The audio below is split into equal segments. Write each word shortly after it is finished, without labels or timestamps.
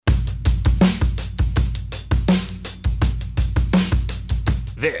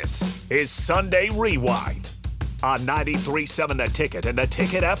This is Sunday Rewind on 93.7 The Ticket and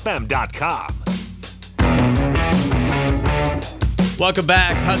theticketfm.com. Welcome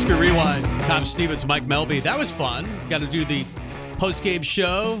back, Husker Rewind. Tom Stevens, Mike Melby. That was fun. Got to do the post-game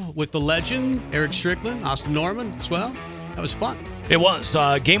show with the legend, Eric Strickland, Austin Norman as well. That was fun. It was.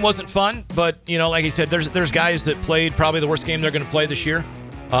 Game wasn't fun, but, like he said, there's guys that played probably the worst game they're going to play this year,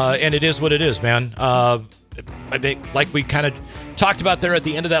 and it is what it is, man. I think, like we kind of talked about there at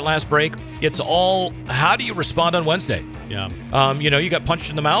the end of that last break, it's all how do you respond on Wednesday? Yeah. You got punched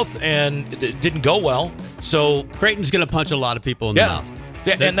in the mouth, and it didn't go well. So Creighton's going to punch a lot of people in the mouth.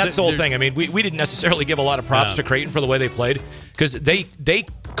 Yeah, and that's the whole thing. I mean, we didn't necessarily give a lot of props to Creighton for the way they played because they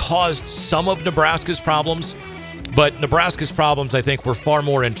caused some of Nebraska's problems. But Nebraska's problems, I think, were far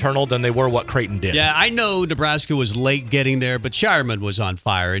more internal than they were what Creighton did. Yeah, I know Nebraska was late getting there, but Shireman was on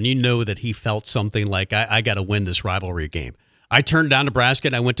fire, and you know that he felt something like, I got to win this rivalry game. I turned down Nebraska,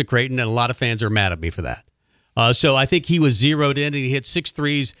 and I went to Creighton, and a lot of fans are mad at me for that. So I think he was zeroed in, and he hit 6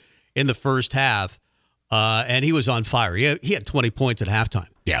 threes in the first half, and he was on fire. He had 20 points at halftime.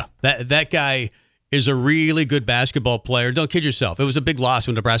 Yeah. That guy is a really good basketball player. Don't kid yourself. It was a big loss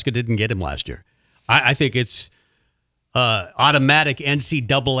when Nebraska didn't get him last year. I think it's automatic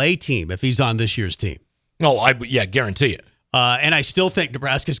NCAA team if he's on this year's team. Oh, guarantee it. And I still think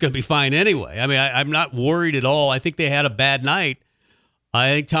Nebraska's going to be fine anyway. I mean, I'm not worried at all. I think they had a bad night. I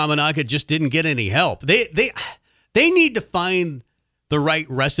think Tominaga just didn't get any help. They need to find the right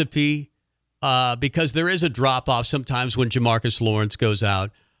recipe because there is a drop-off sometimes when Jamarcus Lawrence goes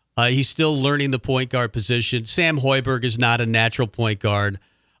out. He's still learning the point guard position. Sam Hoiberg is not a natural point guard.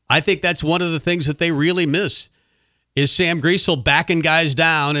 I think that's one of the things that they really miss. Is Sam Griesel backing guys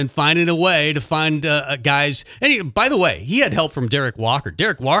down and finding a way to find guys. And by the way, he had help from Derek Walker.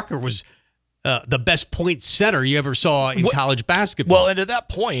 Derek Walker was the best point center you ever saw in college basketball. Well, and at that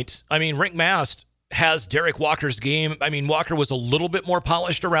point, I mean, Rink Mast has Derek Walker's game. I mean, Walker was a little bit more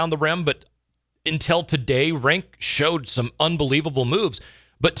polished around the rim, but until today, Rink showed some unbelievable moves.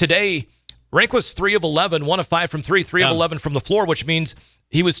 But today, Rink was 3 of 11, 1 of 5 from 3, 3 of 11 from the floor, which means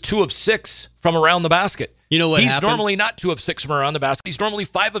he was 2 of 6 from around the basket. You know what He's happened? normally not 2 of 6 from around the basket. He's normally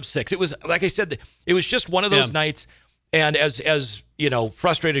 5 of 6. It was, like I said, it was just one of those nights. And as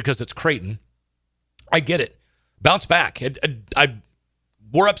frustrated because it's Creighton, I get it. Bounce back.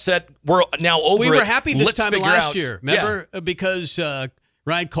 We're upset. We're now over it. We were happy this Let's time figure last out. year. Remember? Because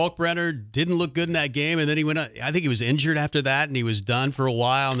Ryan Kalkbrenner didn't look good in that game, and then he went. I think he was injured after that, and he was done for a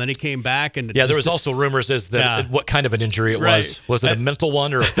while, and then he came back. And there was also rumors as that what kind of an injury it was. Was it a mental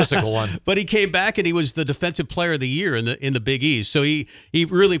one or a physical one? But he came back, and he was the defensive player of the year in the Big East. So he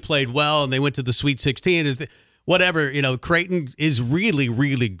really played well, and they went to the Sweet 16. Creighton is really,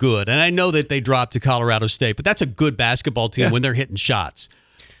 really good, and I know that they dropped to Colorado State, but that's a good basketball team when they're hitting shots.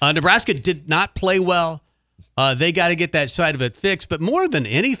 Nebraska did not play well. They got to get that side of it fixed. But more than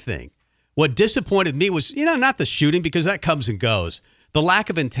anything, what disappointed me was, not the shooting because that comes and goes, the lack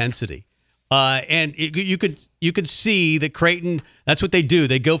of intensity. You could see that Creighton, that's what they do.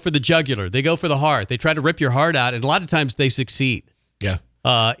 They go for the jugular. They go for the heart. They try to rip your heart out, and a lot of times they succeed. Yeah.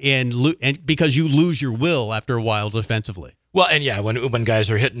 And because you lose your will after a while defensively. Well, and when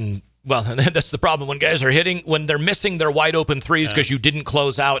guys are hitting. Well, that's the problem. When they're missing their wide open threes because you didn't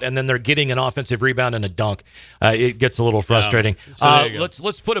close out, and then they're getting an offensive rebound and a dunk, it gets a little frustrating. So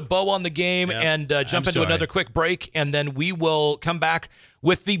let's put a bow on the game and jump into another quick break, and then we will come back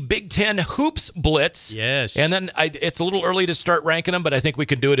with the Big Ten Hoops Blitz. Yes. And then it's a little early to start ranking them, but I think we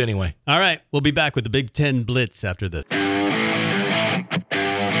can do it anyway. All right. We'll be back with the Big Ten Blitz after this.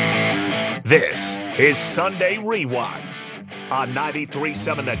 This is Sunday Rewind on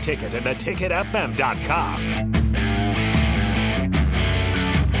 93.7 The Ticket and theticketfm.com.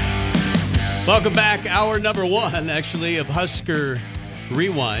 Welcome back. Hour number 1, actually, of Husker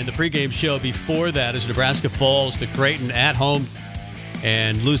Rewind. The pregame show before that is Nebraska falls to Creighton at home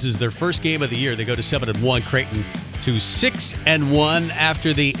and loses their first game of the year. They go to 7-1. Creighton to 6-1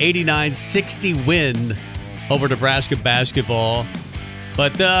 after the 89-60 win over Nebraska basketball.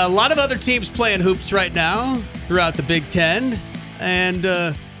 But a lot of other teams playing hoops right now throughout the Big Ten. And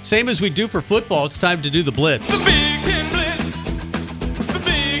same as we do for football, it's time to do the Blitz. The Big Ten Blitz. The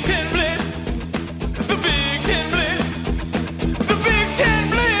Big Ten Blitz. The Big Ten Blitz. The Big Ten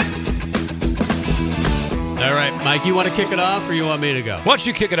Blitz. All right, Mike, you want to kick it off or you want me to go? Why don't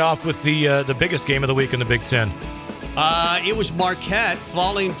you kick it off with the biggest game of the week in the Big Ten? It was Marquette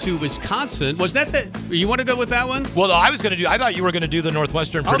falling to Wisconsin. Was that you want to go with that one? Well, I thought you were going to do the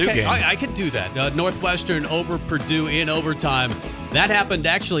Northwestern-Purdue game. I could do that. Northwestern over Purdue in overtime. That happened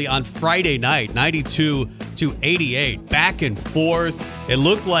actually on Friday night, 92-88. Back and forth. It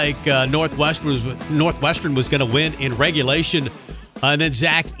looked like Northwestern was going to win in regulation. And then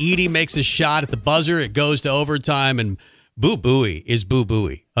Zach Edey makes a shot at the buzzer. It goes to overtime, and Boo Buie is Boo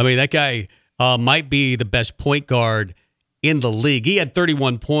Buie. I mean, that guy might be the best point guard in the league. He had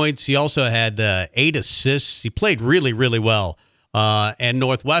 31 points. He also had 8 assists. He played really, really well. And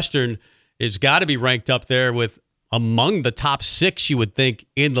Northwestern has got to be ranked up there with among the top 6, you would think,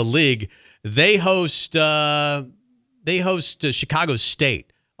 in the league. They host Chicago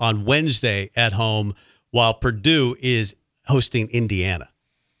State on Wednesday at home, while Purdue is hosting Indiana.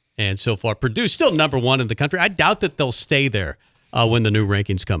 And so far, Purdue's still number 1 in the country. I doubt that they'll stay there when the new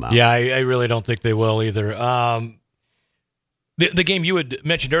rankings come out. Yeah, I really don't think they will either. The game you had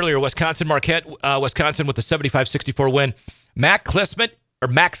mentioned earlier, Wisconsin-Marquette, Wisconsin with a 75-64 win. Max Klesmit,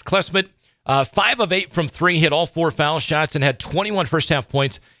 5 of 8 from 3, hit all 4 foul shots and had 21 first-half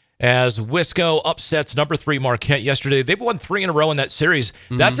points as Wisco upsets number 3 Marquette yesterday. They've won 3 in a row in that series.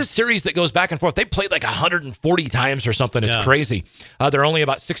 Mm-hmm. That's a series that goes back and forth. They played like 140 times or something. It's crazy. They're only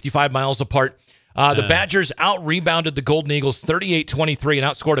about 65 miles apart. The Badgers out-rebounded the Golden Eagles 38-23 and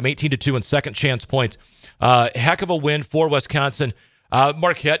outscored them 18-2 in second-chance points. Heck of a win for Wisconsin.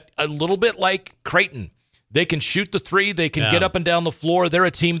 Marquette, a little bit like Creighton. They can shoot the 3. They can get up and down the floor. They're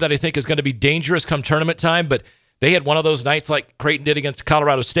a team that I think is going to be dangerous come tournament time, but they had one of those nights like Creighton did against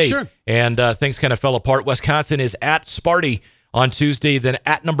Colorado State, and things kind of fell apart. Wisconsin is at Sparty on Tuesday, then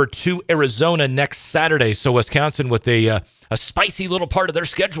at number 2 Arizona next Saturday. So Wisconsin with a spicy little part of their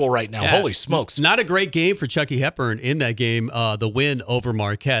schedule right now. Holy smokes. Not a great game for Chucky Hepburn in that game, the win over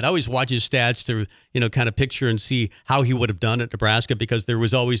Marquette. I always watch his stats to, kind of picture and see how he would have done at Nebraska, because there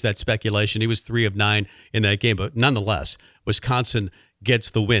was always that speculation. He was 3 of 9 in that game, but nonetheless, Wisconsin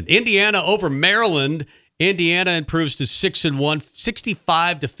gets the win. Indiana over Maryland. Indiana improves to 6-1,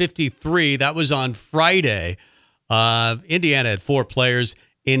 65-53. That was on Friday. Indiana had 4 players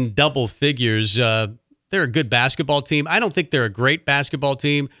in double figures. They're a good basketball team. I don't think they're a great basketball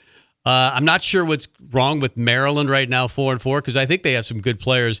team. I'm not sure what's wrong with Maryland right now, 4-4, because I think they have some good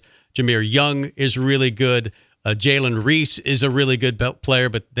players. Jameer Young is really good. Jalen Reese is a really good player,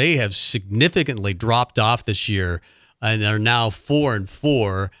 but they have significantly dropped off this year and are now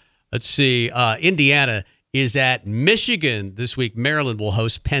 4-4. Let's see. Indiana is at Michigan this week. Maryland will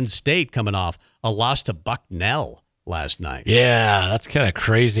host Penn State, coming off a loss to Bucknell last night. Yeah, that's kind of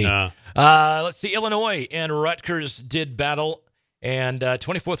crazy. Let's see. Illinois and Rutgers did battle, and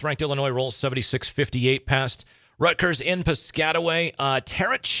 24th ranked Illinois rolls 76-58 past Rutgers in Piscataway.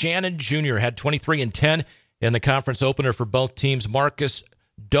 Terrence Shannon Jr. had 23 and 10 in the conference opener for both teams. Marcus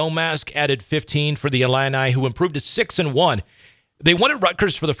Domask added 15 for the Illini, who improved to 6-1. They won at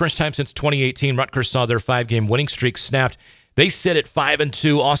Rutgers for the first time since 2018. Rutgers saw their 5-game winning streak snapped. They sit at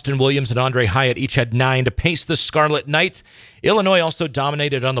 5-2. Austin Williams and Andre Hyatt each had 9 to pace the Scarlet Knights. Illinois also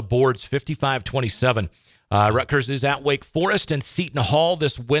dominated on the boards, 55-27. Rutgers is at Wake Forest and Seton Hall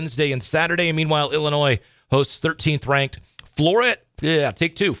this Wednesday and Saturday. And meanwhile, Illinois hosts 13th ranked Florida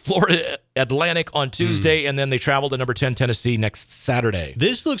Atlantic on Tuesday, and then they travel to number 10 Tennessee next Saturday.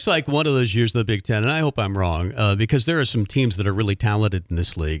 This looks like one of those years of the Big Ten, and I hope I'm wrong, because there are some teams that are really talented in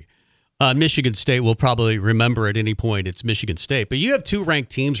this league. Michigan State will probably remember at any point it's Michigan State, but you have 2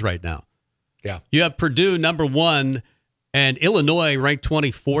 ranked teams right now. Yeah. You have Purdue number 1 and Illinois ranked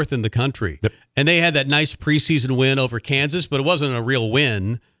 24th in the country. Yep. And they had that nice preseason win over Kansas, but it wasn't a real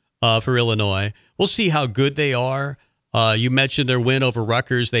win for Illinois. We'll see how good they are. You mentioned their win over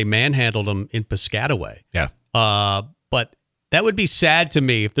Rutgers. They manhandled them in Piscataway. Yeah. But that would be sad to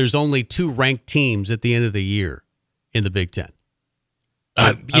me if there's only 2 ranked teams at the end of the year in the Big Ten.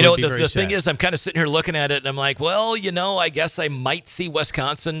 The thing is, I'm kind of sitting here looking at it, and I'm like, well, I guess I might see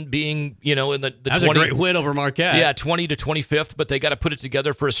Wisconsin being, in the That's 20. A great win over Marquette. Yeah, 20 to 25th, but they got to put it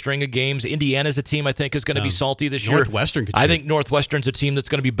together for a string of games. Indiana's a team I think is going to be salty this year. I think Northwestern's a team that's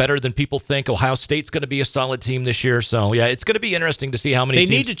going to be better than people think. Ohio State's going to be a solid team this year. So, yeah, it's going to be interesting to see how many teams.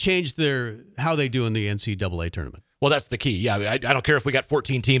 They need to change how they do in the NCAA tournament. Well, that's the key. Yeah, I don't care if we got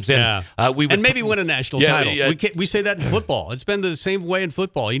 14 teams in. Yeah. And maybe win a national title. Yeah. We say that in football. It's been the same way in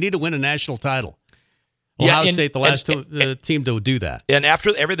football. You need to win a national title. Ohio State, the last team to do that. And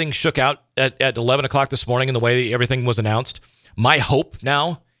after everything shook out at 11 o'clock this morning and the way everything was announced, my hope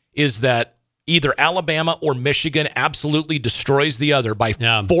now is that either Alabama or Michigan absolutely destroys the other by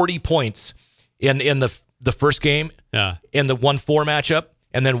 40 points in the first game in the 1-4 matchup.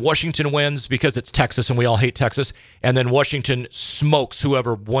 And then Washington wins because it's Texas and we all hate Texas. And then Washington smokes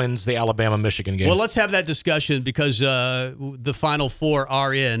whoever wins the Alabama-Michigan game. Well, let's have that discussion because the Final Four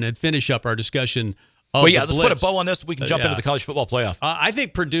are in, and finish up our discussion of let's put a bow on this. We can jump into the college football playoff. I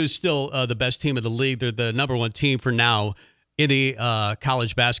think Purdue's still the best team of the league. They're the number 1 team for now in the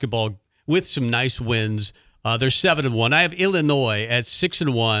college basketball with some nice wins. They're 7-1. I have Illinois at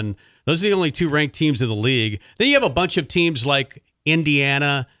 6-1. Those are the only two ranked teams in the league. Then you have a bunch of teams like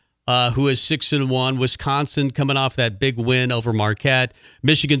Indiana, who is 6-1. Wisconsin coming off that big win over Marquette.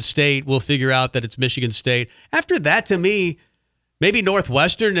 Michigan State, we'll figure out that it's Michigan State. After that, to me, maybe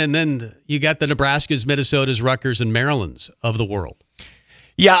Northwestern, and then you got the Nebraskas, Minnesotas, Rutgers, and Marylands of the world.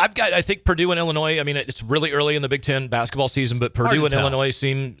 Yeah, I think Purdue and Illinois, I mean, it's really early in the Big Ten basketball season, but Purdue and Illinois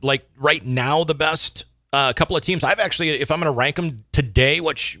seem like right now the best couple of teams. I've actually, if I'm going to rank them today,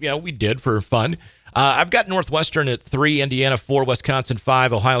 which, we did for fun, I've got Northwestern at 3, Indiana 4, Wisconsin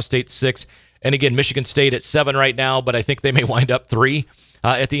 5, Ohio State 6, and again, Michigan State at 7 right now, but I think they may wind up 3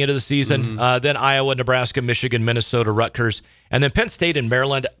 at the end of the season. Then Iowa, Nebraska, Michigan, Minnesota, Rutgers, and then Penn State and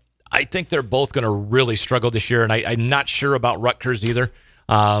Maryland. I think they're both going to really struggle this year, and I'm not sure about Rutgers either.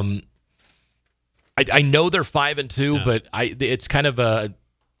 I know they're 5-2, but it's kind of a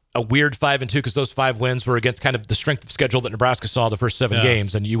weird 5-2 because those 5 wins were against kind of the strength of schedule that Nebraska saw the first 7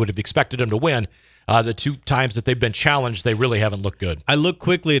 games, and you would have expected them to win. The 2 times that they've been challenged, they really haven't looked good. I looked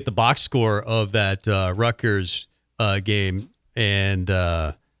quickly at the box score of that Rutgers game, and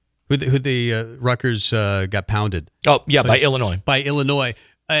who the Rutgers got pounded. Oh, yeah, by Illinois. By Illinois.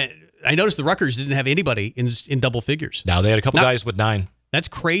 I noticed the Rutgers didn't have anybody in double figures. No, they had a couple guys with 9. That's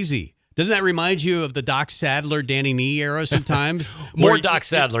crazy. Doesn't that remind you of the Doc Sadler, Danny Nee era sometimes? More Doc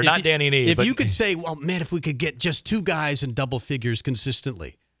Sadler, not Danny Nee. If you could say, well, man, if we could get just 2 guys in double figures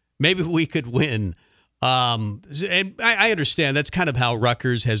consistently, maybe we could win. And I understand that's kind of how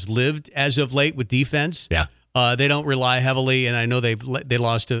Rutgers has lived as of late with defense. Yeah. They don't rely heavily, and I know they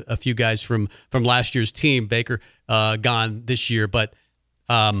lost a few guys from last year's team. Baker gone this year, but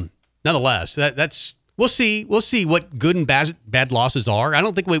nonetheless, that's. We'll see what good and bad losses are. I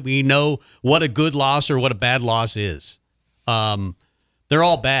don't think we know what a good loss or what a bad loss is. They're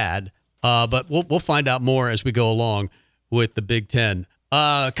all bad, but we'll find out more as we go along with the Big Ten.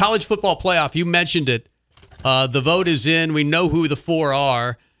 College football playoff, you mentioned it. The vote is in. We know who the 4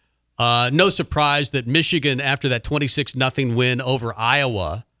 are. No surprise that Michigan, after that 26-0 win over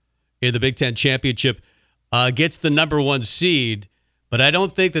Iowa in the Big Ten championship, gets the number 1 seed. But I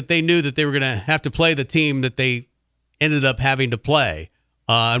don't think that they knew that they were going to have to play the team that they ended up having to play.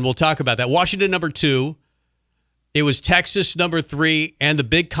 And we'll talk about that. Washington, number 2. It was Texas, number 3. And the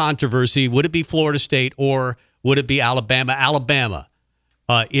big controversy, would it be Florida State or would it be Alabama? Alabama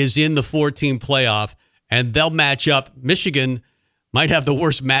is in the 4-team playoff, and they'll match up. Michigan might have the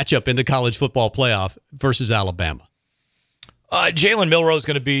worst matchup in the college football playoff versus Alabama. Jalen Milroe is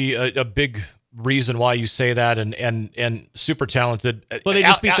going to be a big reason why you say that, and super talented. Well, they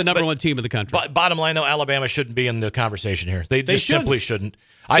just beat the number 1 team in the country. Bottom line, though, Alabama shouldn't be in the conversation here. They simply shouldn't.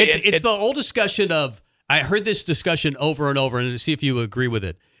 It's the old discussion of, I heard this discussion over and over, and to see if you agree with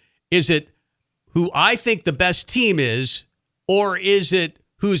it. Is it who I think the best team is, or is it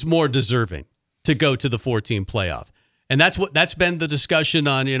who's more deserving to go to the 4-team playoff? And that's been the discussion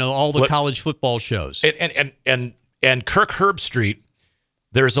on all the college football shows. And Kirk Herbstreit.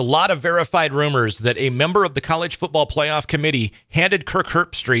 There's a lot of verified rumors that a member of the College Football Playoff Committee handed Kirk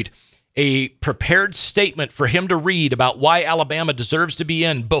Herbstreit a prepared statement for him to read about why Alabama deserves to be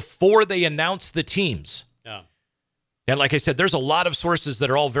in before they announce the teams. Yeah. And like I said, there's a lot of sources that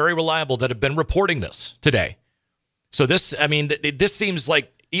are all very reliable that have been reporting this today. So this seems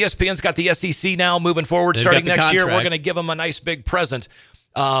like ESPN's got the SEC now moving forward. They've starting got the next year, contract. we're going to give them a nice big present.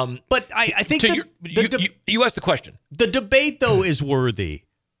 But I think you asked the question. The debate, though, is worthy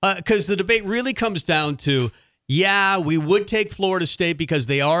because the debate really comes down to, we would take Florida State because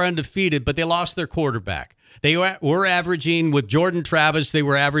they are undefeated, but they lost their quarterback. They were averaging, with Jordan Travis, they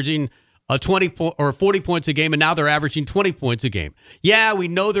were averaging 20 or 40 points a game, and now they're averaging 20 points a game. Yeah, we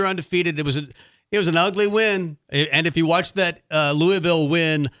know they're undefeated. It was an ugly win, and if you watch that Louisville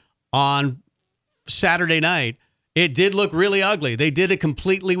win on Saturday night, it did look really ugly. They did it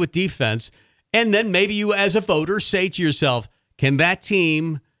completely with defense. And then maybe you, as a voter, say to yourself, can that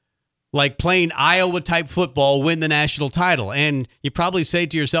team, like playing Iowa-type football, win the national title? And you probably say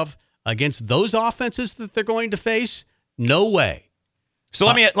to yourself, against those offenses that they're going to face, no way. So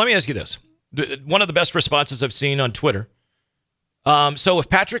let me ask you this. One of the best responses I've seen on Twitter. So if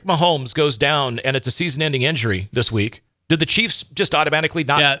Patrick Mahomes goes down and it's a season-ending injury this week, did the Chiefs just automatically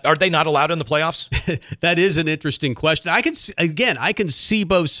are they not allowed in the playoffs? That is an interesting question. I can see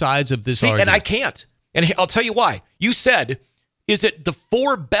both sides of this argument. And I can't. And I'll tell you why. You said, is it the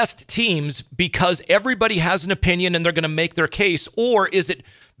 4 best teams because everybody has an opinion and they're going to make their case, or is it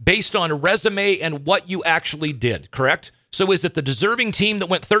based on resume and what you actually did, correct? So is it the deserving team that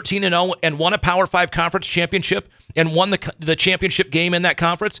went 13-0 and won a Power 5 conference championship and won the championship game in that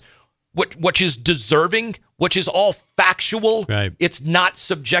conference, which is deserving, which is all factual? Right. It's not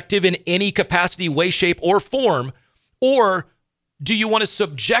subjective in any capacity, way, shape, or form. Or do you want to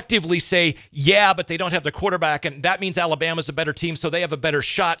subjectively say, yeah, but they don't have the quarterback, and that means Alabama's a better team, so they have a better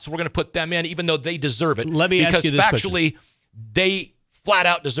shot, so we're going to put them in, even though they deserve it? Let me ask you this factually, they flat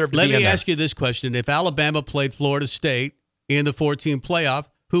out deserve to be in there. Let me ask you this question. If Alabama played Florida State in the 14 playoff,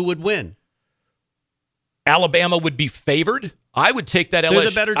 who would win? Alabama would be favored. I would take that LSU. They're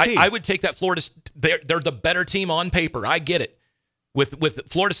the better team. I would take that Florida. They're the better team on paper. I get it. With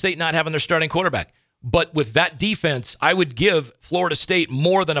Florida State not having their starting quarterback. But with that defense, I would give Florida State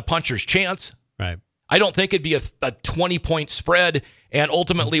more than a puncher's chance. Right. I don't think it'd be a 20-point spread and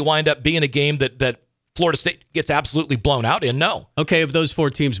ultimately wind up being a game that Florida State gets absolutely blown out in. No. Okay, of those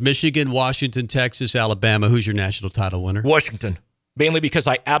 4 teams, Michigan, Washington, Texas, Alabama, who's your national title winner? Washington. Mainly because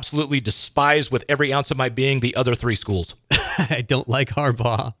I absolutely despise with every ounce of my being the other 3 schools. I don't like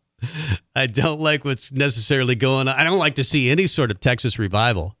Harbaugh. I don't like what's necessarily going on. I don't like to see any sort of Texas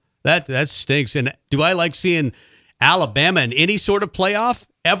revival. That stinks. And do I like seeing Alabama in any sort of playoff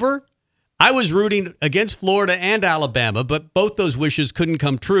ever? I was rooting against Florida and Alabama, but both those wishes couldn't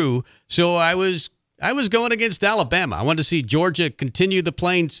come true. So I was going against Alabama. I wanted to see Georgia continue the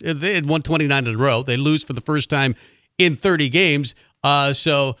Plains. They had won 29 in a row. They lose for the first time in 30 games.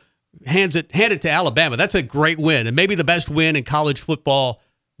 So hand it to Alabama. That's a great win, and maybe the best win in college football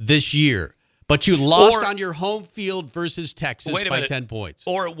this year. But you lost on your home field versus Texas by 10 points.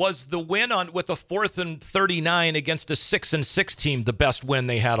 Or was the win with a 4th and 39 against a 6-6 team the best win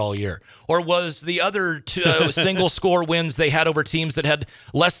they had all year? Or was the other single score wins they had over teams that had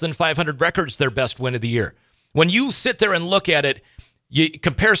less than 500 records their best win of the year? When you sit there and look at it, you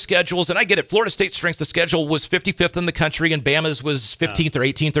compare schedules, and I get it. Florida State's strength of schedule was 55th in the country, and Bama's was 15th or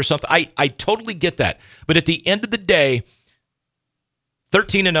 18th or something. I totally get that. But at the end of the day,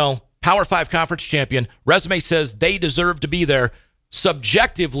 13-0, Power 5 conference champion, resume says they deserve to be there.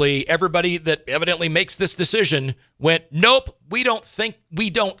 Subjectively, everybody that evidently makes this decision went, nope, we don't think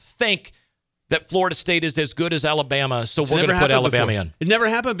that Florida State is as good as Alabama, so we're going to put Alabama in. It never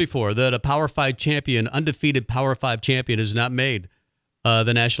happened before that a Power 5 champion, undefeated Power 5 champion, has not made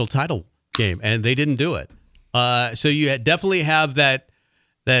the national title game, and they didn't do it. So you definitely have that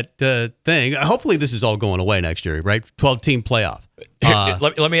thing. Hopefully this is all going away next year, right? 12-team playoff.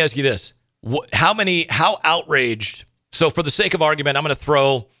 Let me ask you this. How outraged, so for the sake of argument, I'm going to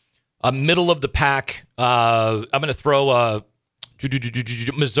throw a middle of the pack, I'm going to throw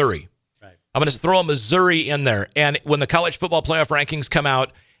Missouri. Right. I'm going to throw a Missouri in there. And when the college football playoff rankings come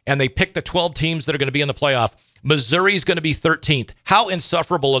out and they pick the 12 teams that are going to be in the playoff, Missouri's going to be 13th. How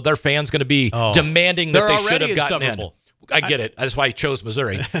insufferable are their fans going to be demanding that they should have gotten in? I get it. That's why I chose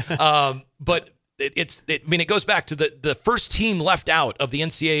Missouri. But it goes back to the first team left out of the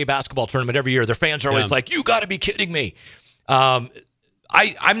NCAA basketball tournament every year. Their fans are always like, you got to be kidding me. I'm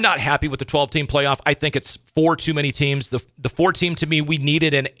not happy with the 12-team playoff. I think it's 4 too many teams. The 4-team, to me, we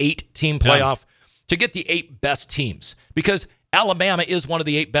needed an 8-team playoff to get the 8 best teams, because Alabama is one of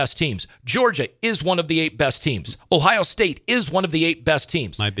the 8 best teams. Georgia is one of the 8 best teams. Ohio State is one of the 8 best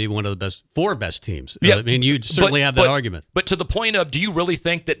teams. Might be one of the 4 best teams. Yeah, I mean, you certainly have that argument. But to the point of, do you really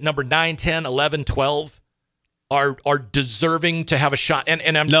think that number 9, 10, 11, 12 are deserving to have a shot?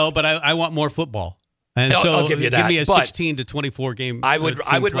 No, but I want more football. And so I'll give you that. Give me a 16 to 24 game. I would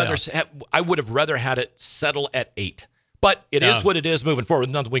have rather had it settle at 8. But it is what it is moving forward.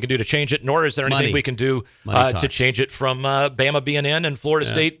 Nothing we can do to change it, nor is there anything we can do to change it from Bama being in and Florida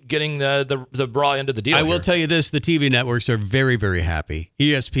State getting the raw end of the deal. I will tell you this, the TV networks are very, very happy.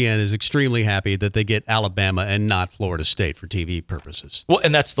 ESPN is extremely happy that they get Alabama and not Florida State for TV purposes. Well,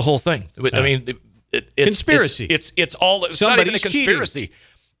 and that's the whole thing. I mean, it's conspiracy. It's not even a conspiracy. Cheating.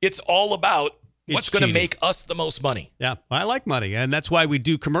 It's all about what's going to make us the most money. Yeah, I like money, and that's why we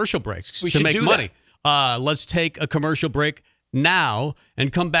do commercial breaks to make money. Let's take a commercial break now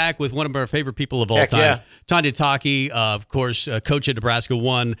and come back with one of our favorite people of all time, yeah. Tanya Taki, of course, coach at Nebraska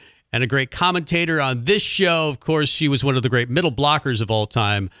 1, and a great commentator on this show. Of course, she was one of the great middle blockers of all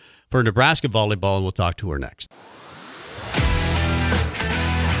time for Nebraska volleyball, and we'll talk to her next.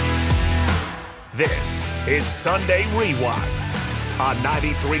 This is Sunday Rewind on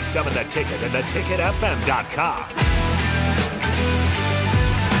 93.7 The Ticket and theticketfm.com.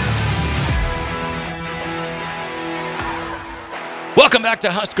 Welcome back to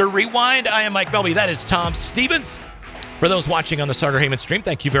Husker Rewind. I am Mike Melby. That is Tom Stevens. For those watching on the Sartor Heyman stream,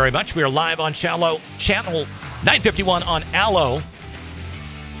 thank you very much. We are live on channel 951 on Allo.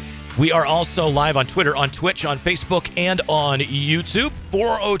 We are also live on Twitter, on Twitch, on Facebook, and on YouTube.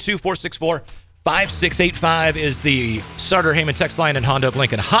 402-464-5685 is the Sutter Heyman text line and Honda of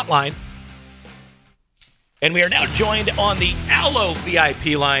Lincoln hotline. And we are now joined on the Allo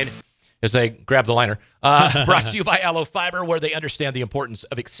VIP line as I grab the liner. Brought to you by Allo Fiber, where they understand the importance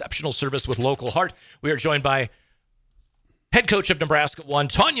of exceptional service with local heart. We are joined by head coach of Nebraska 1,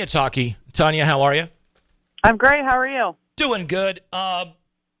 Tanya Taki. Tanya, how are you? I'm great. How are you? Doing good.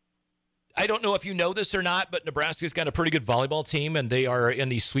 I don't know if you know this or not, but Nebraska's got a pretty good volleyball team, and they are in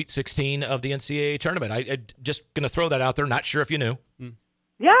the Sweet 16 of the NCAA tournament. I just going to throw that out there. Not sure if you knew.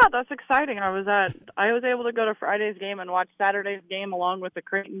 Yeah, that's exciting. I was able to go to Friday's game and watch Saturday's game along with the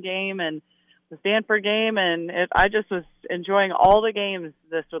Creighton game and the Stanford game, and I just was enjoying all the games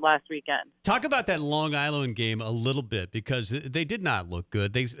this last weekend. Talk about that Long Island game a little bit, because they did not look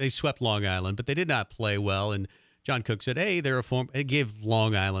good. They swept Long Island, but they did not play well, and John Cook said, hey, they gave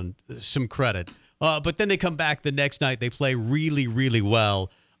Long Island some credit. But then they come back the next night. They play really, really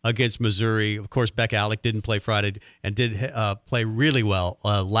well against Missouri. Of course, Beck Alec didn't play Friday and did play really well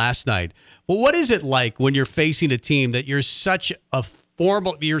last night. But what is it like when you're facing a team that you're such a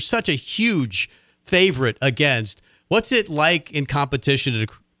huge favorite against? What's it like in competition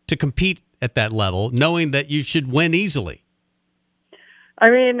to compete at that level, knowing that you should win easily? I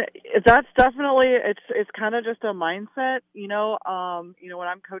mean, that's definitely it's kind of just a mindset, when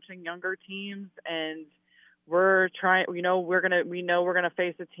I'm coaching younger teams and we're trying, we know we're gonna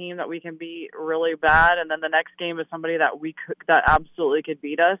face a team that we can beat really bad, and then the next game is somebody that that absolutely could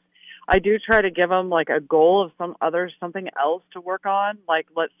beat us. I do try to give them like a goal of something else to work on, like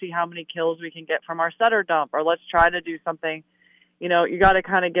let's see how many kills we can get from our setter dump, or let's try to do something. You got to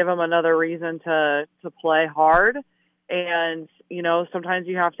kind of give them another reason to play hard. And, sometimes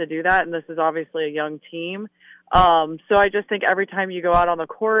you have to do that. And this is obviously a young team. So I just think every time you go out on the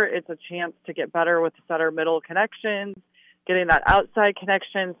court, it's a chance to get better with the setter middle connections, getting that outside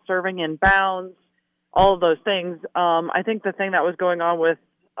connection, serving in bounds, all of those things. I think the thing that was going on with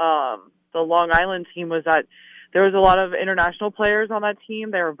the Long Island team was that there was a lot of international players on that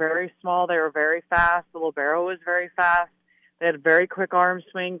team. They were very small. They were very fast. The libero was very fast. They had very quick arm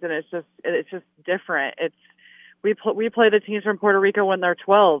swings, and it's just different. We play the teams from Puerto Rico when they're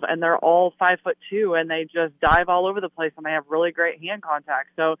 12, and they're all 5'2", and they just dive all over the place, and they have really great hand contact.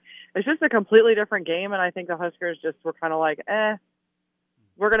 So it's just a completely different game, and I think the Huskers were kind of like,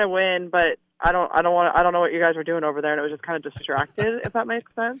 we're gonna win, but I don't know what you guys are doing over there, and it was just kind of distracted, if that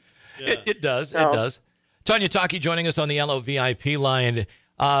makes sense. Yeah. It does. It does. Tanya Taki joining us on the LO VIP line.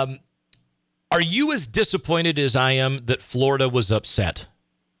 Are you as disappointed as I am that Florida was upset?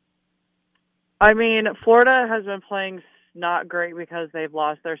 I mean, Florida has been playing not great because they've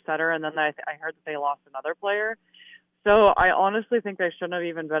lost their setter, and then I heard that they lost another player. So I honestly think they shouldn't have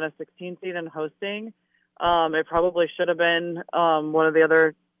even been a 16 seed in hosting. It probably should have been one of the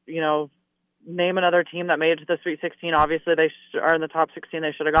other, name another team that made it to the Sweet 16. Obviously, they are in the top 16.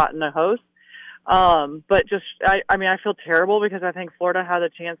 They should have gotten a host. But I feel terrible because I think Florida had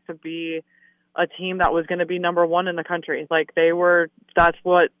a chance to be a team that was going to be number one in the country. Like that's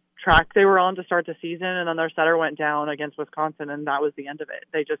what track they were on to start the season, and then their setter went down against Wisconsin, and that was the end of it.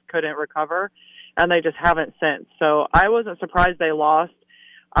 They just couldn't recover, and they just haven't since. So I wasn't surprised they lost.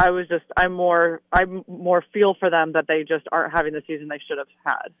 I'm more feel for them that they just aren't having the season they should have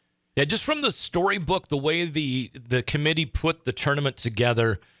had. Yeah, just from the storybook, the way the committee put the tournament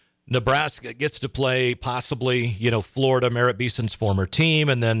together, Nebraska gets to play possibly, Florida, Merritt Beeson's former team,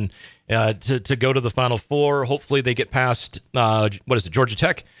 and then to go to the Final Four. Hopefully they get past, Georgia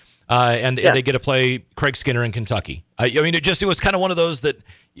Tech, and they get to play Craig Skinner in Kentucky. It was kind of one of those that,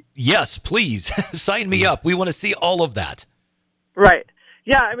 yes, please, sign me up. We want to see all of that. Right.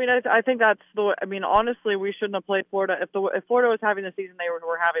 Yeah, I think that's honestly, we shouldn't have played Florida. If Florida was having the season they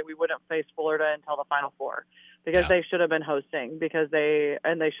were having, we wouldn't face Florida until the Final Four, because they should have been hosting, because they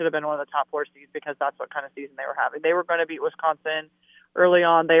should have been one of the top 4 seeds, because that's what kind of season they were having. They were going to beat Wisconsin early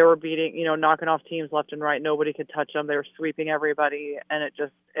on. They were beating, knocking off teams left and right. Nobody could touch them. They were sweeping everybody, and it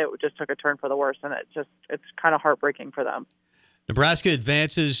just took a turn for the worse, and it's kind of heartbreaking for them. Nebraska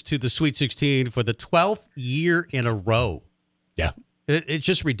advances to the Sweet 16 for the 12th year in a row. Yeah. It's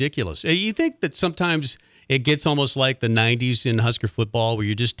just ridiculous. You think that sometimes it gets almost like the 90s in Husker football, where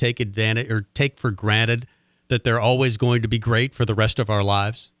you just take advantage or take for granted that they're always going to be great for the rest of our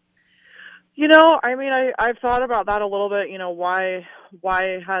lives? I've thought about that a little bit.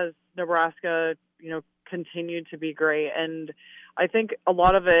 Why has Nebraska, continued to be great? And I think a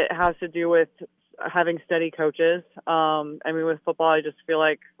lot of it has to do with having steady coaches. I mean, with football, I just feel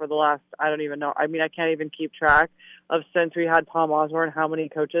like for the last, I don't even know. I mean, I can't even keep track of since we had Tom Osborne, how many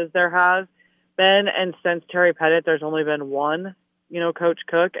coaches there has been. And since Terry Pettit, there's only been one, Coach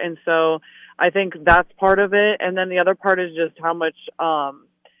Cook. And so I think that's part of it. And then the other part is just how much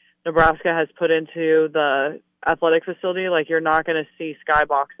Nebraska has put into the athletic facility. Like, you're not going to see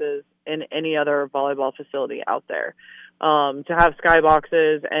skyboxes in any other volleyball facility out there. To have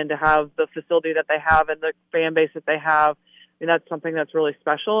skyboxes and to have the facility that they have and the fan base that they have, I mean, that's something that's really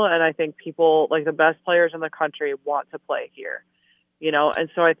special. And I think people, like the best players in the country, want to play here, and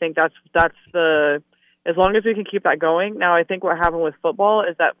so I think that's as long as we can keep that going. Now, I think what happened with football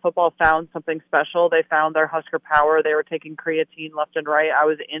is that football found something special. They found their Husker power. They were taking creatine left and right. I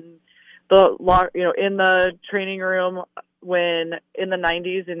was in the training room when in the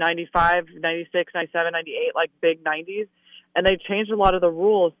 90s, in 95, 96, 97, 98, like big 90s. And they changed a lot of the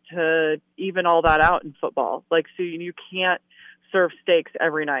rules to even all that out in football. Like, so you can't serve steaks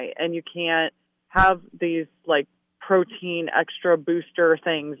every night, and you can't have these like protein extra booster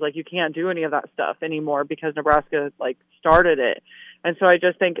things. Like, you can't do any of that stuff anymore because Nebraska like started it. And so I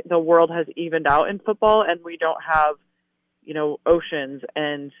just think the world has evened out in football, and we don't have, oceans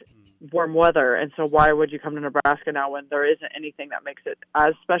and warm weather. And so why would you come to Nebraska now when there isn't anything that makes it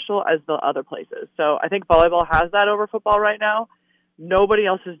as special as the other places? So I think volleyball has that over football right now. Nobody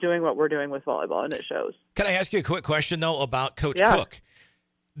else is doing what we're doing with volleyball, and it shows. Can I ask you a quick question, though, about Coach Yeah. Cook?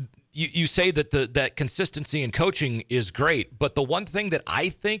 You say that that consistency in coaching is great, but the one thing that I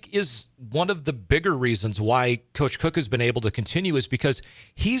think is one of the bigger reasons why Coach Cook has been able to continue is because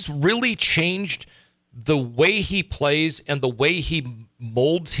he's really changed the way he plays and the way he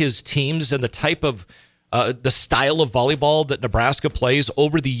molds his teams and the type of the style of volleyball that Nebraska plays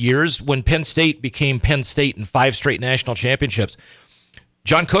over the years. When Penn State became Penn State in 5 straight national championships,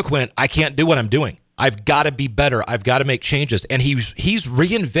 John Cook went, I can't do what I'm doing. I've got to be better. I've got to make changes. And he's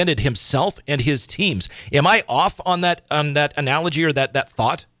reinvented himself and his teams. Am I off on that analogy or that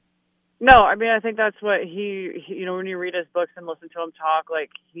thought? No, I mean, I think that's what he when you read his books and listen to him talk,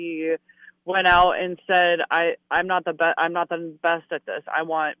 like, he went out and said, I'm not the best at this. I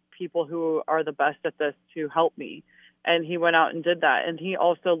want people who are the best at this to help me. And he went out and did that. And he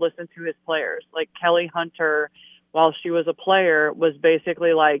also listened to his players. Like, Kelly Hunter, while she was a player, was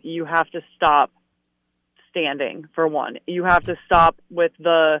basically like, you have to stop standing, for one. You have to stop with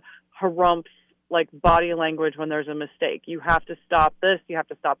the harumphs, like, body language when there's a mistake. You have to stop this. You have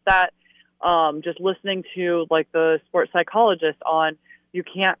to stop that. Just listening to, like, the sports psychologist on, you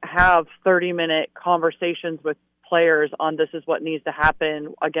can't have 30-minute conversations with players on this is what needs to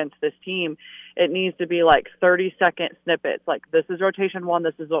happen against this team. It needs to be like 30-second snippets. Like, this is rotation 1.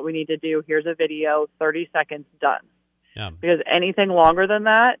 This is what we need to do. Here's a video. 30 seconds, done. Yeah. Because anything longer than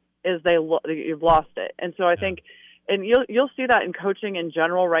that is you've lost it. And so I think, and you'll see that in coaching in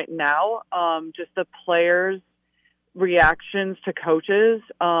general right now. Just the players' reactions to coaches.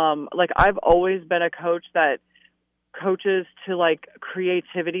 Like, I've always been a coach that coaches to, like,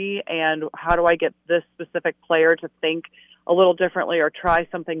 creativity and how do I get this specific player to think a little differently or try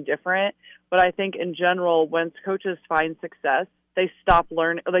something different. But I think in general, once coaches find success, they stop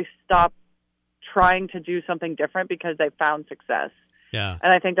learning, or they stop trying to do something different because they found success. Yeah.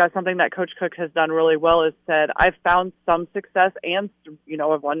 And I think that's something that Coach Cook has done really well, is said, I've found some success and,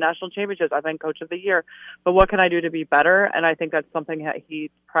 I've won national championships. I've been Coach of the Year. But what can I do to be better? And I think that's something that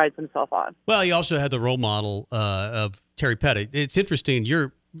he prides himself on. Well, he also had the role model of Terry Pettit. It's interesting.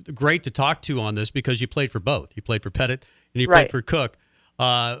 You're great to talk to on this because you played for both. You played for Pettit and you played for Cook.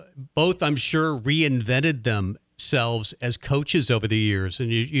 Both, I'm sure, reinvented themselves as coaches over the years. And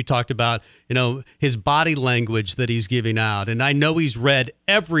you talked about, his body language that he's giving out. And I know he's read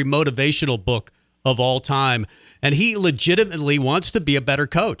every motivational book of all time. And he legitimately wants to be a better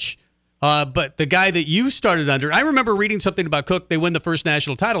coach. But the guy that you started under, I remember reading something about Cook. They win the first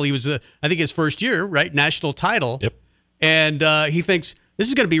national title. He was, I think, his first year, right? National title. Yep. And he thinks, this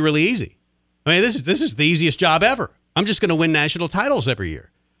is going to be really easy. I mean, this is the easiest job ever. I'm just going to win national titles every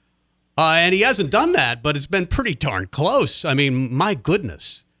year. And he hasn't done that, but it's been pretty darn close. I mean, my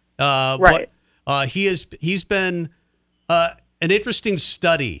goodness. Right. But he's been an interesting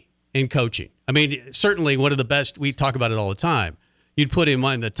study in coaching. I mean, certainly one of the best. We talk about it all the time. You'd put him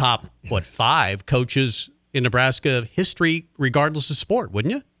in the top, 5 coaches in Nebraska history, regardless of sport,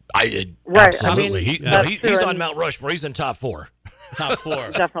 wouldn't you? Right. Absolutely. I mean, he's on Mount Rushmore. He's in top 4. Top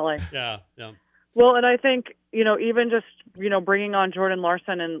 4. Definitely. Yeah. Well, and I think, even just, bringing on Jordan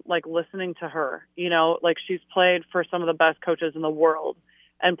Larson and, like, listening to her, like, she's played for some of the best coaches in the world.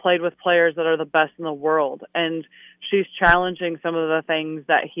 and played with players that are the best in the world. And she's challenging some of the things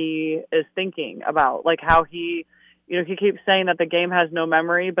that he is thinking about, like how he keeps saying that the game has no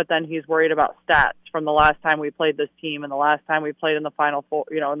memory, but then he's worried about stats from the last time we played this team and the last time we played in the final four,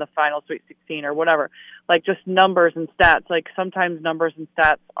 in the final Sweet 16 or whatever, like just numbers and stats. Like sometimes numbers and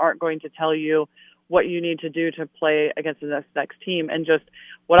stats aren't going to tell you what you need to do to play against the next team. And just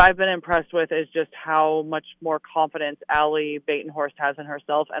what I've been impressed with is just how much more confidence Allie Batenhorst has in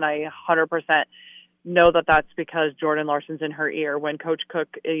herself. And I 100% know that that's because Jordan Larson's in her ear when Coach Cook,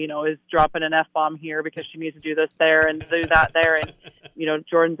 is dropping an F-bomb here because she needs to do this there and do that there. And,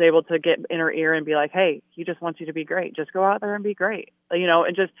 Jordan's able to get in her ear and be like, hey, he just wants you to be great. Just go out there and be great.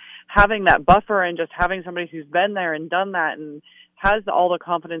 And just having that buffer and just having somebody who's been there and done that and has all the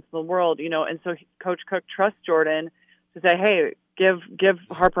confidence in the world, and so Coach Cook trusts Jordan to say, hey, give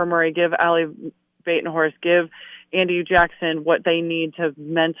Harper Murray, give Allie Batenhorst, give Andy Jackson what they need to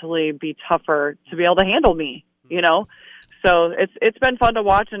mentally be tougher to be able to handle me, So it's been fun to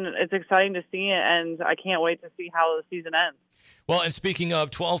watch and it's exciting to see, and I can't wait to see how the season ends. Well, and speaking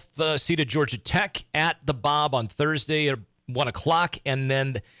of 12th seeded Georgia Tech at the Bob on Thursday at 1 o'clock, and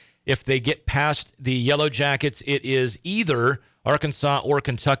then if they get past the Yellow Jackets, it is either Arkansas or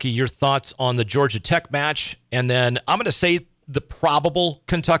Kentucky. Your thoughts on the Georgia Tech match, and then I'm going to say the probable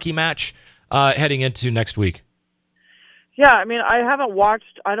Kentucky match heading into next week. Yeah, I mean, I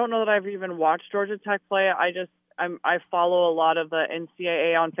don't know that I've even watched Georgia Tech play. I follow a lot of the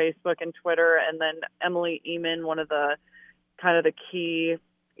NCAA on Facebook and Twitter, and then Emily Eamon, one of the kind of the key,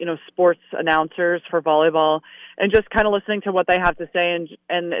 sports announcers for volleyball, and just kind of listening to what they have to say.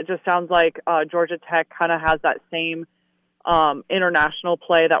 And it just sounds like Georgia Tech kind of has that same international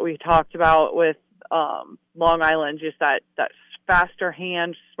play that we talked about with Long Island, just that faster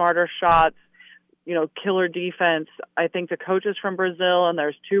hand, smarter shots, killer defense. I think the coach is from Brazil, and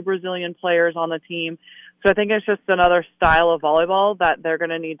there's 2 Brazilian players on the team. So I think it's just another style of volleyball that they're going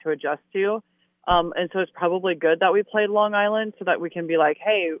to need to adjust to. And so it's probably good that we played Long Island so that we can be like,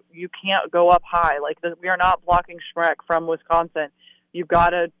 hey, you can't go up high. Like, we are not blocking Schreck from Wisconsin. You've got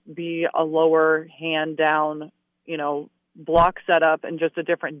to be a lower hand down, block setup and just a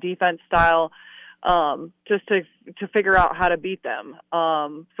different defense style, just to figure out how to beat them.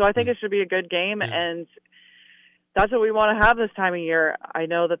 So I think it should be a good game, and that's what we want to have this time of year. I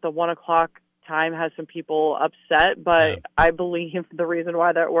know that the 1 o'clock time has some people upset, but I believe the reason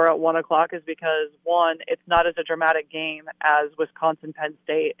why that we're at 1 o'clock is because, one, it's not as a dramatic game as Wisconsin, Penn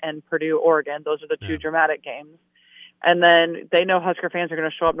State, and Purdue, Oregon. Those are the 2 dramatic games. And then they know Husker fans are going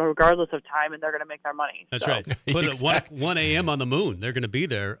to show up regardless of time, and they're going to make their money. That's right. Put it 1 a.m. on the moon. They're going to be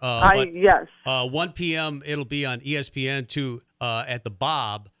there. Yes. 1 p.m. it'll be on ESPN2 at the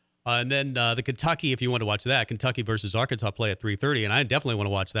Bob. And then the Kentucky, if you want to watch that, Kentucky versus Arkansas play at 3:30, and I definitely want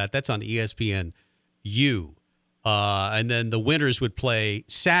to watch that. That's on ESPNU. And then the winners would play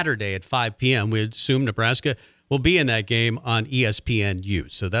Saturday at 5 p.m. We assume Nebraska will be in that game on ESPNU,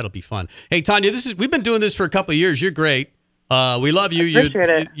 so that'll be fun. Hey, Tanya, we've been doing this for a couple of years. You're great. We love you.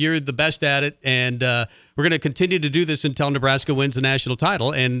 You're the best at it, and we're going to continue to do this until Nebraska wins the national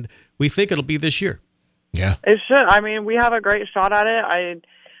title, and we think it'll be this year. Yeah, it should. I mean, we have a great shot at it.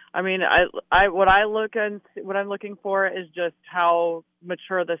 What I'm looking for is just how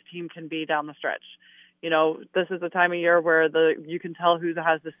mature this team can be down the stretch. This is the time of year where you can tell who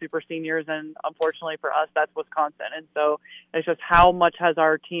has the super seniors, and unfortunately for us, that's Wisconsin. And so it's just how much has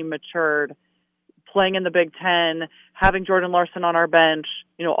our team matured, playing in the Big Ten, having Jordan Larson on our bench,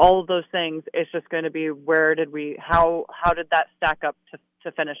 all of those things. It's just going to be how did that stack up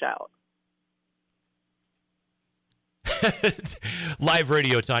to finish out? Live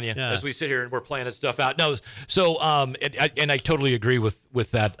radio, Tanya, as we sit here and we're planning stuff out. No, so and I totally agree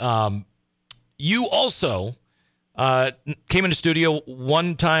with that. You also came in the studio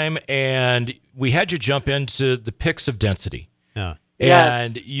one time, and we had you jump into the picks of density. Yeah,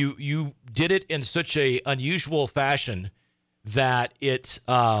 and you did it in such a unusual fashion that it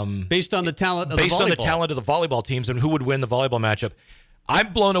based on the talent of the volleyball teams and who would win the volleyball matchup.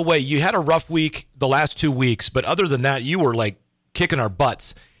 I'm blown away. You had a rough week the last 2 weeks, but other than that, you were like kicking our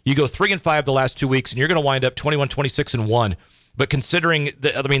butts. You go 3-5 the last 2 weeks, and you're going to wind up 21-26-1. But considering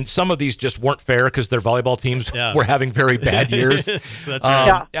some of these just weren't fair because their volleyball teams were having very bad years. So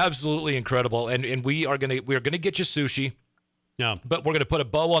that's absolutely incredible. And we are gonna get you sushi. Yeah. But we're gonna put a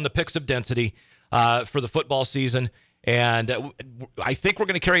bow on the picks of density for the football season, and I think we're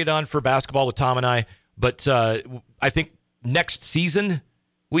gonna carry it on for basketball with Tom and I. But I think next season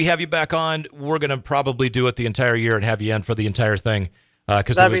we have you back on. We're gonna probably do it the entire year and have you in for the entire thing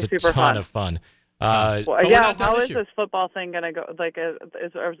because it was a ton of fun. Well, But we're yeah, not done how this is year. this football thing going to go? Like,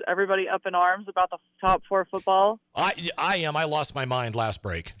 is everybody up in arms about the top 4 football? I am. I lost my mind last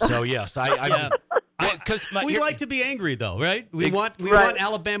break. So yes, because We like to be angry, though, right? We want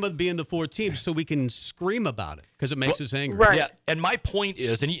Alabama to be in the 4 teams so we can scream about it because it makes us angry. Right. Yeah, and my point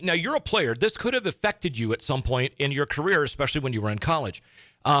is, and now you're a player. This could have affected you at some point in your career, especially when you were in college.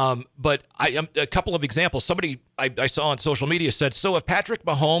 But a couple of examples. Somebody I saw on social media said, so if Patrick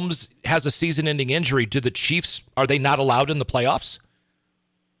Mahomes has a season-ending injury, do the Chiefs, are they not allowed in the playoffs?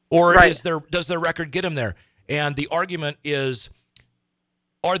 Or does their record get him there? And the argument is,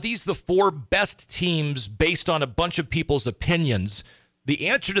 are these the 4 best teams based on a bunch of people's opinions? The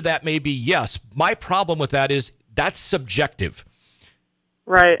answer to that may be yes. My problem with that is that's subjective.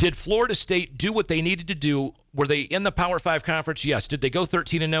 Right. Did Florida State do what they needed to do? Were they in the Power 5 conference? Yes. Did they go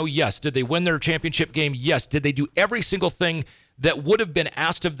 13-0? Yes. Did they win their championship game? Yes. Did they do every single thing that would have been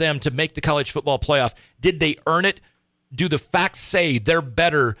asked of them to make the college football playoff? Did they earn it? Do the facts say they're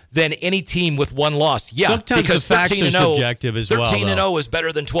better than any team with 1 loss? Yeah. Sometimes because the facts are subjective as well. 13-0 is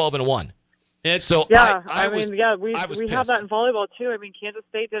better than 12-1. So Yeah, we we have that in volleyball too. I mean, Kansas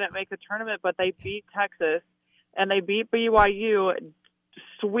State didn't make the tournament, but they beat Texas and they beat BYU.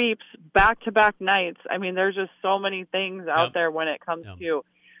 Sweeps back-to-back nights. I mean, there's just so many things out there when it comes to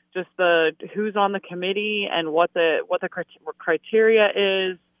just the who's on the committee and what the criteria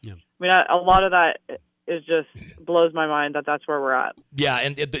is. Yeah. I mean, a lot of that is just blows my mind that's where we're at. Yeah,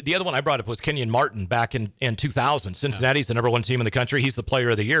 and the other one I brought up was Kenyon Martin back in 2000. Cincinnati's the number 1 team in the country. He's the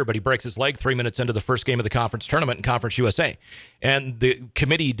player of the year, but he breaks his leg 3 minutes into the first game of the conference tournament in Conference USA. And the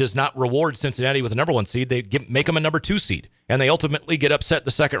committee does not reward Cincinnati with a number 1 seed. They make them a number 2 seed, and they ultimately get upset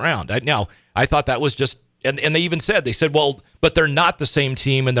the second round. I thought that was just, and they even said, well, but they're not the same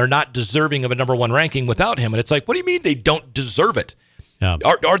team, and they're not deserving of a number 1 ranking without him. And it's like, what do you mean they don't deserve it? Yeah.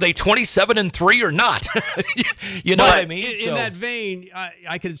 Are they 27-3 or not? You know what I mean? In that vein,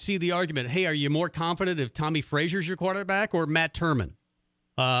 I could see the argument. Hey, are you more confident if Tommy Frazier's your quarterback or Matt Turman?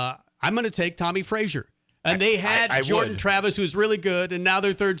 I'm going to take Tommy Frazier. And they had Jordan Travis, who's really good, and now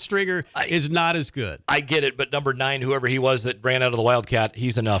their third stringer is not as good. I get it, but number 9, whoever he was that ran out of the Wildcat,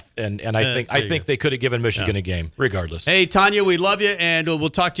 he's enough. And I think they could have given Michigan a game, regardless. Hey, Tanya, we love you, and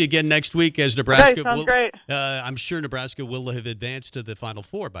we'll talk to you again next week as Nebraska. Okay, sounds great. I'm sure Nebraska will have advanced to the Final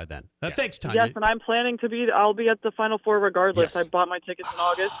Four by then. Thanks, Tanya. Yes, and I'm planning to be. I'll be at the Final Four regardless. Yes. I bought my tickets in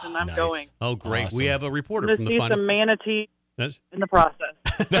August, and I'm going. Oh, great! Awesome. We have a reporter I'm from the Final Four. See some manatee in the process.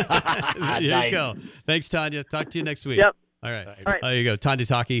 There you go. Thanks, Tanya. Talk to you next week. Yep. All right. There you go. Tanya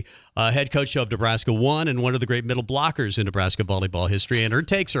Taki, head coach of Nebraska 1 and one of the great middle blockers in Nebraska volleyball history, and her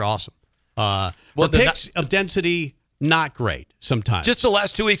takes are awesome. Her picks of density, not great sometimes. Just the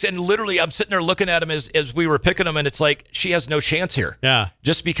last 2 weeks, and literally I'm sitting there looking at them as we were picking them, and it's like she has no chance here. Yeah.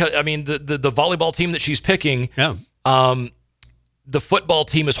 Just because, I mean, the volleyball team that she's picking, the football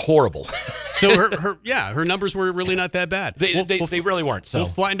team is horrible. So her numbers were really not that bad. They really weren't. So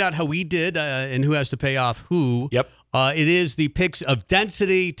we'll find out how we did and who has to pay off who. Yep. It is the picks of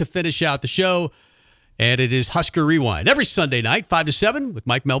density to finish out the show, and it is Husker Rewind every Sunday night, 5 to 7, with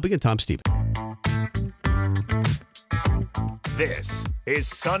Mike Melby and Tom Stevens. This is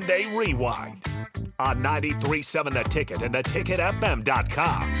Sunday Rewind on 93.7 The Ticket and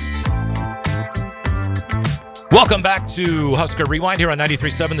theticketfm.com. Welcome back to Husker Rewind here on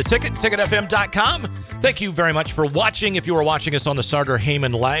 93.7 The Ticket, ticketfm.com. Thank you very much for watching. If you are watching us on the Sartor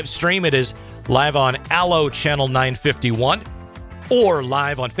Heyman live stream, it is live on Allo Channel 951 or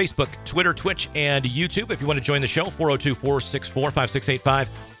live on Facebook, Twitter, Twitch, and YouTube. If you want to join the show, 402-464-5685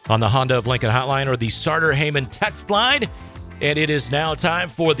 on the Honda of Lincoln hotline or the Sartor Heyman text line. And it is now time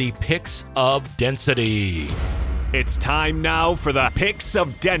for the Picks of Density. It's time now for the Picks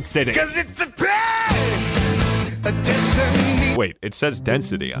of Density. 'Cause it's a destiny. Wait, it says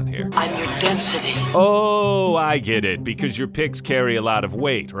density on here. I'm your density. Oh, I get it. Because your picks carry a lot of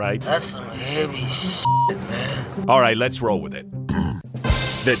weight, right? That's some heavy shit, man. All right, let's roll with it.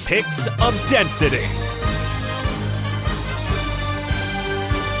 The Picks of Density.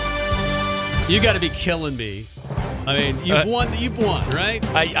 You got to be killing me. I mean, you've won, right?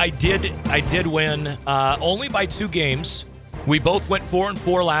 I did win only by 2 games. We both went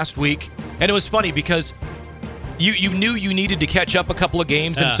 4-4 last week. And it was funny because you knew you needed to catch up a couple of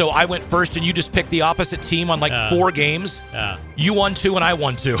games, and so I went first, and you just picked the opposite team on 4 games. Yeah. You won 2, and I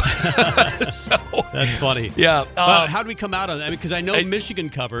won 2. So that's funny. Yeah. How did we come out on that? Because I know Michigan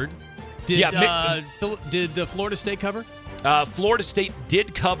covered. Did Florida State cover? Florida State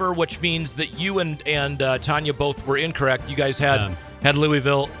did cover, which means that you and Tanya both were incorrect. You guys had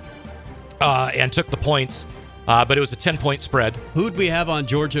Louisville and took the points, but it was a 10-point spread. Who'd we have on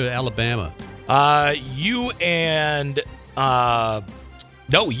Georgia, Alabama? You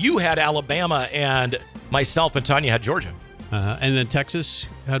had Alabama, and myself and Tanya had Georgia. And then Texas,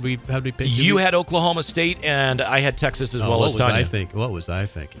 how'd we pick? You had Oklahoma State, and I had Texas as well as Tanya. What was I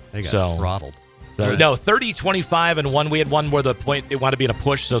thinking? They got throttled. So, right. No, 30-25 and 1. We had one where the point they wanted to be in a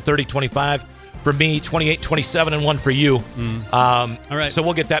push, so 30-25 for me, 28-27 and 1 for you. All right. So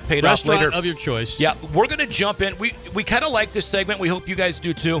we'll get that paid off later. Restaurant of your choice. Yeah, we're going to jump in. We kind of like this segment. We hope you guys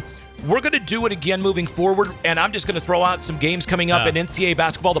do too. We're going to do it again moving forward, and I'm just going to throw out some games coming up in NCAA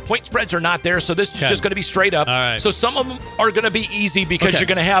basketball. The point spreads are not there, so this is just going to be straight up. All right. So some of them are going to be easy because you're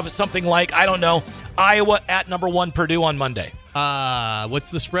going to have something like, I don't know, Iowa at number 1 Purdue on Monday.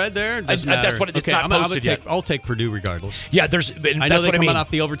 What's the spread there? That's what it's not posted yet. I'll take Purdue regardless. Yeah, I know they're coming off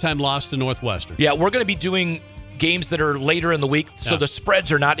the overtime loss to Northwestern. Yeah, we're going to be doing games that are later in the week, so the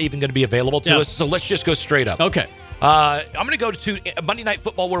spreads are not even going to be available to us. So let's just go straight up. Okay. I'm going to go to Monday Night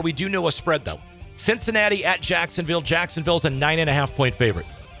Football where we do know a spread, though. Cincinnati at Jacksonville. Jacksonville's a 9.5-point favorite.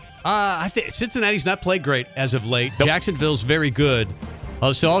 I think Cincinnati's not played great as of late. Nope. Jacksonville's very good.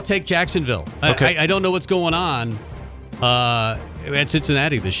 So I'll take Jacksonville. Okay. I don't know what's going on at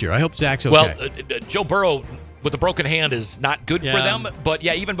Cincinnati this year. I hope Zach's okay. Well, Joe Burrow with a broken hand is not good for them. But,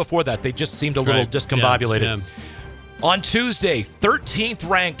 even before that, they just seemed a little discombobulated. Yeah. On Tuesday, 13th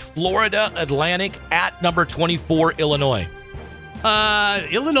ranked Florida Atlantic at number 24 Illinois.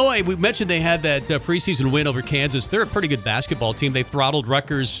 Illinois, we mentioned they had that preseason win over Kansas. They're a pretty good basketball team. They throttled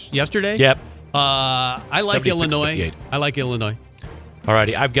Rutgers yesterday. Yep. I like Illinois. 58. I like Illinois. All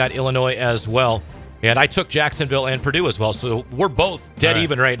righty, I've got Illinois as well. And I took Jacksonville and Purdue as well, so we're both dead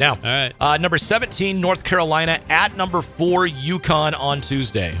even right now. All right. Number 17, North Carolina at number 4, UConn on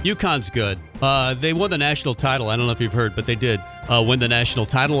Tuesday. UConn's good. They won the national title. I don't know if you've heard, but they did win the national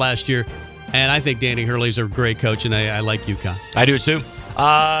title last year. And I think Danny Hurley's a great coach, and I like UConn. I do too.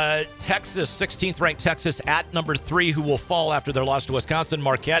 Texas, 16th ranked Texas at number 3, who will fall after their loss to Wisconsin.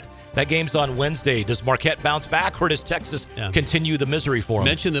 Marquette. That game's on Wednesday. Does Marquette bounce back, or does Texas continue the misery for them?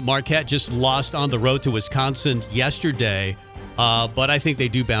 Mentioned that Marquette just lost on the road to Wisconsin yesterday, but I think they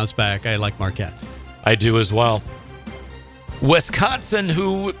do bounce back. I like Marquette. I do as well. Wisconsin,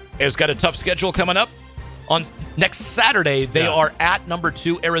 who has got a tough schedule coming up. On next Saturday, they are at number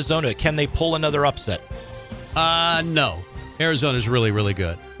 2, Arizona. Can they pull another upset? No. Arizona's really, really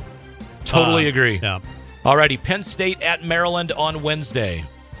good. Totally agree. Yeah. All righty. Penn State at Maryland on Wednesday.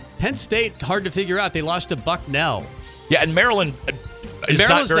 Penn State, hard to figure out. They lost to Bucknell. Yeah, and Maryland is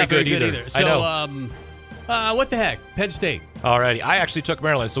not very good either. So, I know. What the heck? Penn State. All righty. I actually took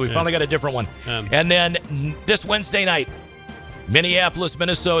Maryland, so we finally got a different one. And then this Wednesday night, Minneapolis,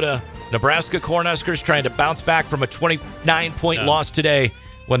 Minnesota, Nebraska Cornhuskers trying to bounce back from a 29-point loss today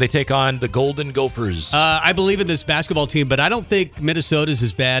when they take on the Golden Gophers. I believe in this basketball team, but I don't think Minnesota's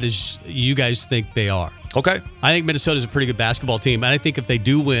as bad as you guys think they are. Okay. I think Minnesota's a pretty good basketball team, and I think if they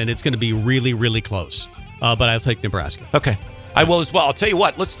do win, it's going to be really, really close. But I'll take Nebraska. Okay. I will as well. I'll tell you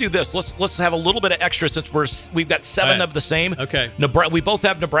what. Let's do this. Let's have a little bit of extra since we've got 7 of the same. Okay. We both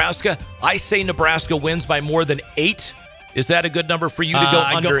have Nebraska. I say Nebraska wins by more than 8. Is that a good number for you to go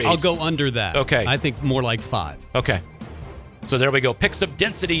under 8? I'll go under that. Okay. I think more like 5. Okay. So there we go. Picks of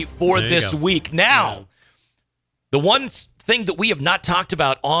density for this week. Now, the one thing that we have not talked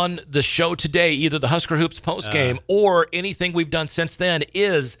about on the show today, either the Husker Hoops postgame or anything we've done since then,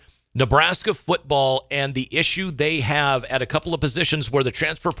 is Nebraska football and the issue they have at a couple of positions where the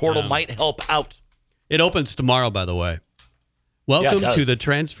transfer portal might help out. It opens tomorrow, by the way. Welcome to the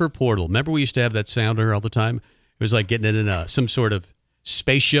transfer portal. Remember we used to have that sounder all the time? It was like getting it in some sort of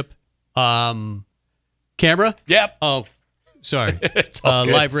spaceship camera. Yep. Oh, sorry. It's all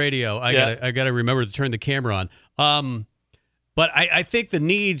good. Live radio. I gotta remember to turn the camera on. But I think the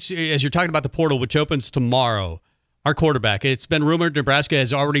needs, as you're talking about the portal, which opens tomorrow, our quarterback. It's been rumored Nebraska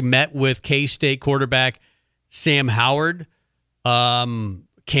has already met with K-State quarterback Sam Howard.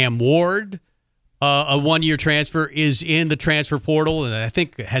 Cam Ward, a one-year transfer, is in the transfer portal, and I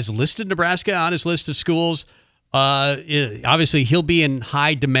think has listed Nebraska on his list of schools. Obviously, he'll be in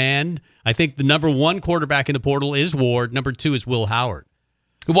high demand. I think the number 1 quarterback in the portal is Ward. Number 2 is Will Howard.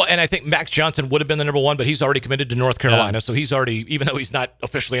 Well, and I think Max Johnson would have been the number 1, but he's already committed to North Carolina, so he's already, even though he's not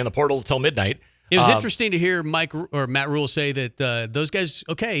officially in the portal until midnight. It was interesting to hear Matt Rule say that those guys,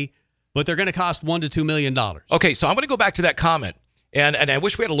 but they're going to cost $1 to $2 million. Okay, so I'm going to go back to that comment, and I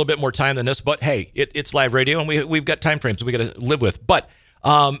wish we had a little bit more time than this, but hey, it's live radio, and we've got time frames we got to live with. But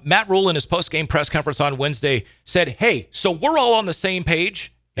Matt Rule in his post-game press conference on Wednesday said, hey, so we're all on the same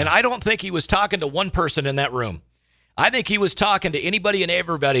page, and I don't think he was talking to one person in that room. I think he was talking to anybody and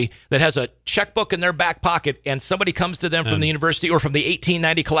everybody that has a checkbook in their back pocket, and somebody comes to them from the university or from the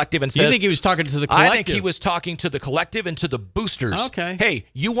 1890 Collective and says, You think he was talking to the collective? I think he was talking to the collective and to the boosters. Okay. Hey,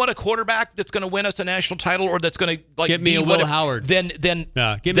 you want a quarterback that's going to win us a national title or that's going to get me a Will Howard? Then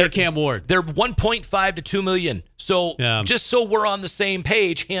give me a Cam Ward. They're 1.5 to 2 million. So just so we're on the same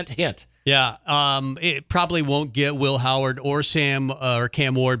page, hint, hint. Yeah, it probably won't get Will Howard or or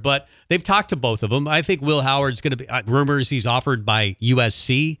Cam Ward, but they've talked to both of them. I think Will Howard's going to be rumors he's offered by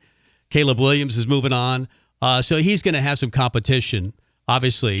USC. Caleb Williams is moving on, so he's going to have some competition,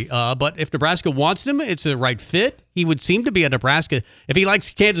 obviously. But if Nebraska wants him, it's the right fit. He would seem to be at Nebraska. If he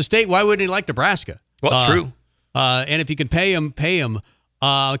likes Kansas State, why wouldn't he like Nebraska? Well, true. And if you can pay him, pay him.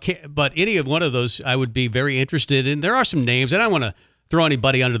 But any of one of those, I would be very interested in. There are some names, and I don't want to throw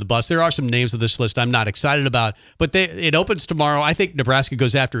anybody under the bus. There are some names of this list I'm not excited about, but it opens tomorrow. I think Nebraska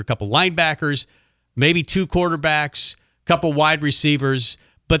goes after a couple linebackers, maybe 2 quarterbacks, a couple wide receivers,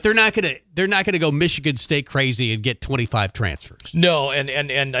 but they're not gonna go Michigan State crazy and get 25 transfers. No,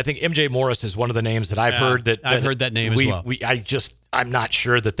 and I think MJ Morris is one of the names that I've heard that I've heard that name as well. I'm not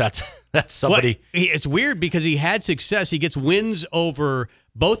sure that's somebody. It's weird because he had success. He gets wins over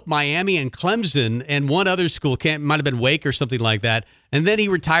both Miami and Clemson and one other school, might have been Wake or something like that. And then he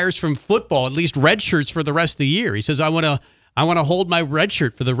retires from football, at least red shirts for the rest of the year. He says, I want to hold my red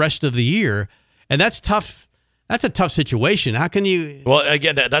shirt for the rest of the year. And that's tough. That's a tough situation. How can you? Well,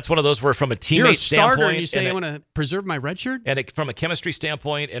 again, that's one of those where from a teammate you're a starter standpoint, and you say, I want to preserve my red shirt? And from a chemistry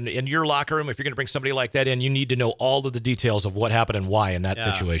standpoint, and in your locker room, if you're going to bring somebody like that in, you need to know all of the details of what happened and why in that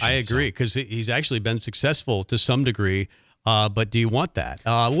situation. I agree, because he's actually been successful to some degree. But do you want that?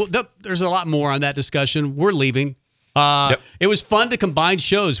 There's a lot more on that discussion. We're leaving. It was fun to combine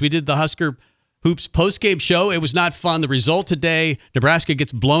shows. We did the Husker Hoops postgame show. It was not fun. The result today, Nebraska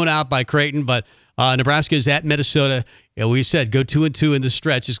gets blown out by Creighton, but Nebraska is at Minnesota. We said go 2-2 in the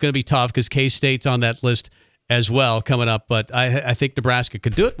stretch. It's going to be tough because K-State's on that list as well coming up. But I think Nebraska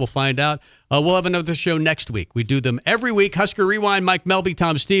could do it. We'll find out. We'll have another show next week. We do them every week. Husker Rewind, Mike Melby,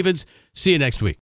 Tom Stevens. See you next week.